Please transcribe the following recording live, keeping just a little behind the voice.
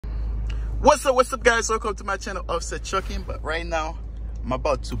What's up guys, welcome to my channel Offset Trucking. But right now I'm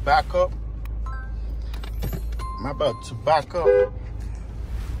about to back up.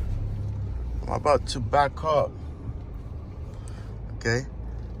 Okay,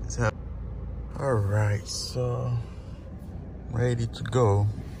 so all right, so ready to go.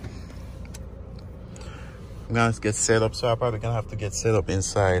 I'm gonna get set up, so I'm probably gonna have to get set up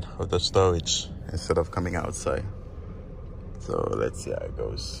inside of the storage instead of coming outside. So let's see how it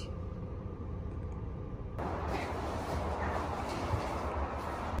goes.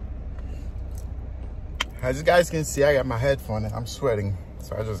 As you guys can see, I got my headphone and I'm sweating.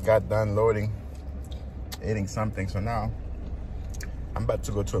 So I just got done loading, eating something. So now I'm about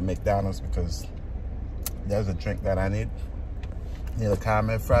to go to a McDonald's because there's a drink that I need. Need a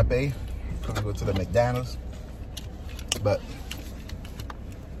caramel frappe. I'm gonna go to the McDonald's. But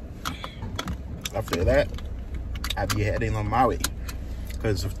after that, I'll be heading on my way.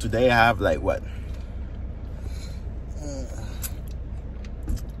 Because today I have like what?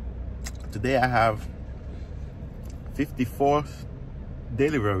 Today I have 54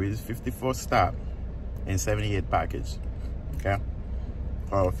 deliveries, 54 stop, and 78 package. Okay,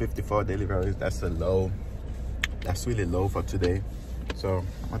 for 54 deliveries, that's really low for today. So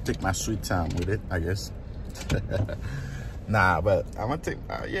I'm gonna take my sweet time with it, I guess. Nah, but I'm gonna take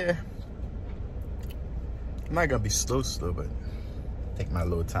yeah, I'm not gonna be slow, but take my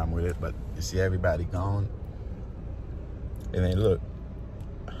little time with it. But you see everybody gone, and then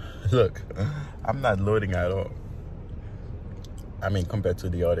look, I'm not loading at all. I mean, compared to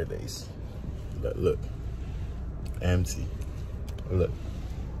the other days. Look, empty. Look,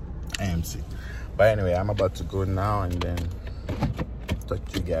 empty. But anyway, I'm about to go now and then talk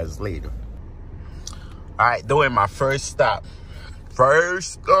to you guys later. All right, doing my first stop.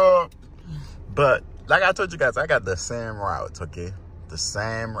 But like I told you guys, I got the same route, okay? The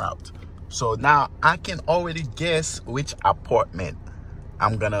same route. So now I can already guess which apartment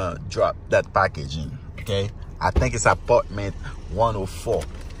I'm gonna drop that package in, okay? I think it's apartment 104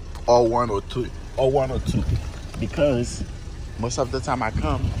 or 102 or 102 because most of the time I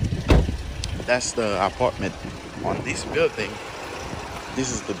come, that's the apartment on this building.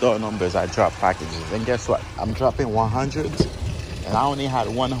 This is the door numbers I drop packages. And guess what? I'm dropping 100s and I only had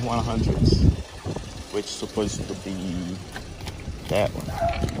one 100s, which is supposed to be that one.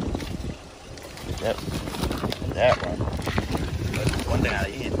 That one. But one thing I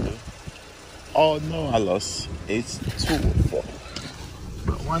didn't do. Oh no, I lost. It's 204.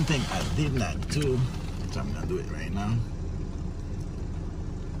 But one thing I did not do, which I'm gonna do it right now.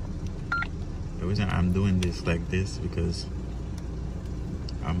 The reason I'm doing this like this because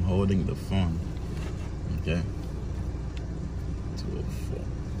I'm holding the phone. Okay. 204.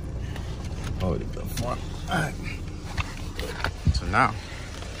 Holding the phone. Alright. So now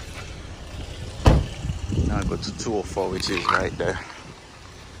I go to 204, which is right there.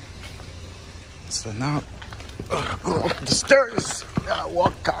 So now, go up the stairs. Gotta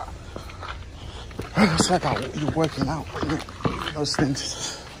walk out. It's like you're working out. Those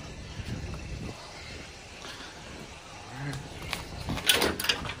things.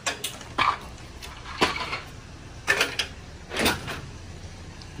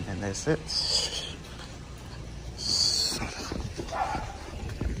 And that's it. So,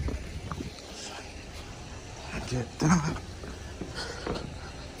 I get done.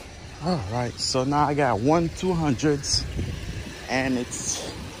 All right, so now I got 1 200s, and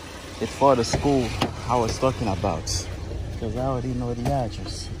it's for the school I was talking about, because I already know the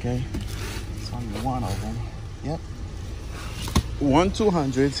address. Okay, it's only one of them. Yep, 1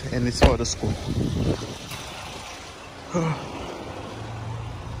 200s, and it's for the school.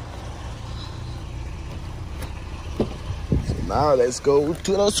 So now let's go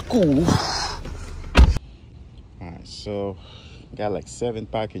to the school. All right, so got like 7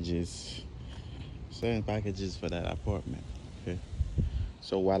 packages for that apartment. Okay,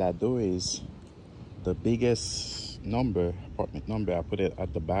 so what I do is the biggest apartment number, I put it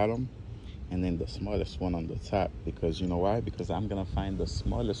at the bottom and then the smallest one on the top, because you know why? Because I'm gonna find the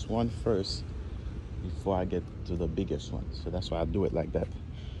smallest one first before I get to the biggest one. So that's why I do it like that.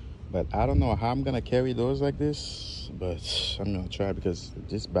 But I don't know how I'm gonna carry those like this, but I'm gonna try because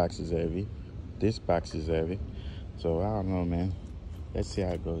this box is heavy. So I don't know, man. Let's see how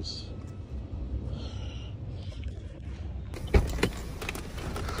it goes.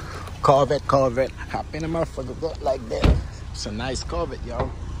 Corvette. Hop in the motherfucker, go like that. It's a nice Corvette,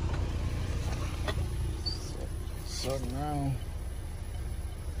 y'all. So now,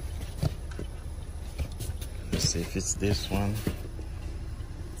 let's see if it's this one.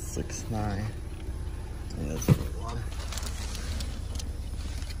 6'9". There's the one.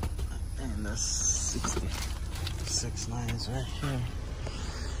 And And that's 66 lines right here.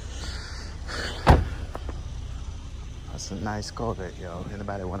 That's a nice Corvette, yo.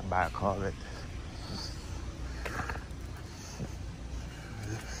 Anybody want to buy a Corvette?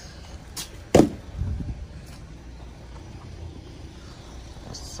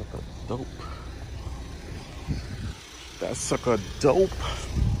 That's sucker dope. That's sucker dope.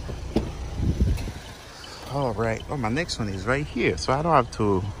 All right. Oh, my next one is right here, so I don't have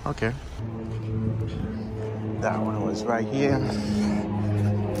to. Okay. That one was right here.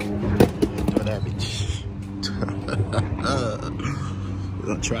 Throw that bitch. We're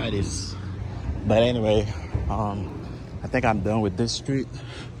gonna try this. But anyway, I think I'm done with this street.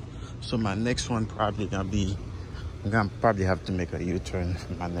 So my next one probably gonna be, I'm gonna probably have to make a U-turn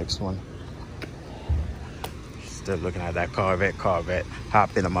for my next one. Still looking at that Corvette. Hop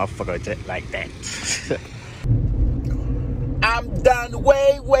in a motherfucker jet like that. I'm done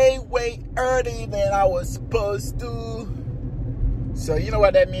way early than I was supposed to. So you know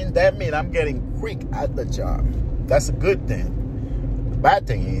what that means? That means I'm getting quick at the job. That's a good thing. The bad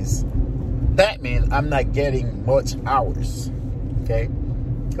thing is, that means I'm not getting much hours. Okay?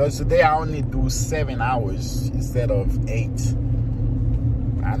 Because today I only do 7 hours instead of 8.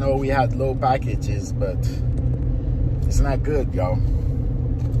 I know we had low packages, but it's not good, y'all.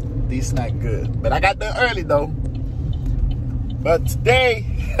 It's not good. But I got there early though. But today,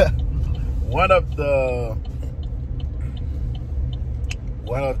 one of the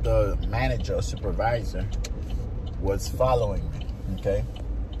manager, supervisor was following me, okay?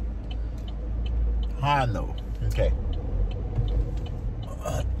 I know, okay.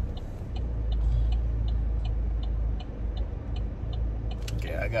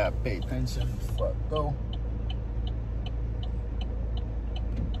 Okay, I gotta pay attention before I go.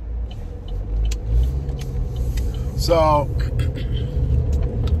 So,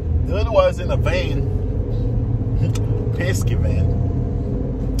 the other was in a van, Penske van.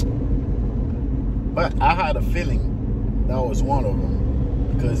 But I had a feeling that was one of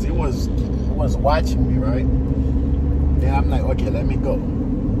them because he was watching me, right? Then I'm like, okay, let me go.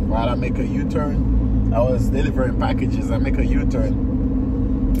 While I make a U-turn, I was delivering packages. I make a U-turn.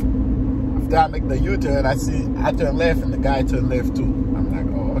 After I make the U-turn, I turn left and the guy turned left too. I'm like,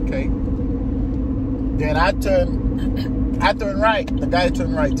 oh, okay. Then I turn right. The guy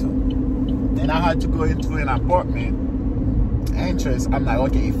turned right too. Then I had to go into an apartment entrance. I'm like,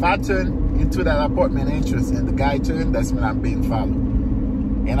 okay, if I turn into that apartment entrance and the guy turned, that's when I'm being followed.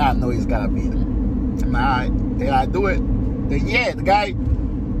 And I know he's gotta beat him. I'm like, all right. Then I do it. Then yeah, the guy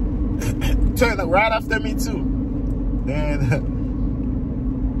turned right after me too. Then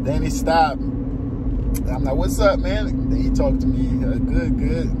he stopped. I'm like, what's up, man? Then he talked to me,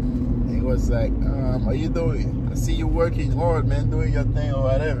 good. And he was like, how you doing? I see you working hard, man, doing your thing or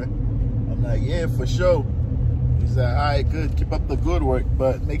whatever. I'm like, yeah, for sure. He's like, all right, good. Keep up the good work,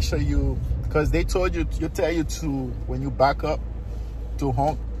 but make sure you, because they told you, tell you to, when you back up, to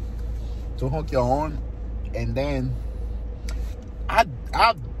honk your horn, and then and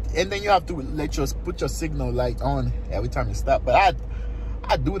then you have to put your signal light on every time you stop. But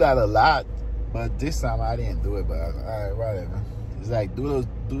I do that a lot, but this time I didn't do it. But all right, whatever. It's like do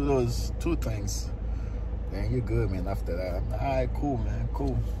those 2 things, and you're good, man. After that, I'm like, all right, cool, man,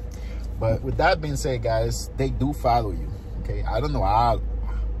 cool. But with that being said, guys, they do follow you. Okay, I don't know how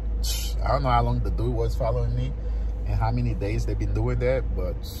long the dude was following me and how many days they've been doing that,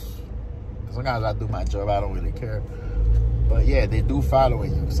 but as long as I do my job, I don't really care. But yeah, they do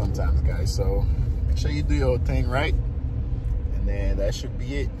following you sometimes, guys. So make sure you do your thing right, and then that should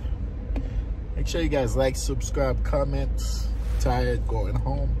be it. Make sure you guys like, subscribe, comment. Tired going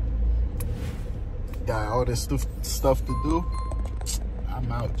home. Got all this stuff to do.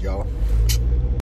 I'm out, y'all.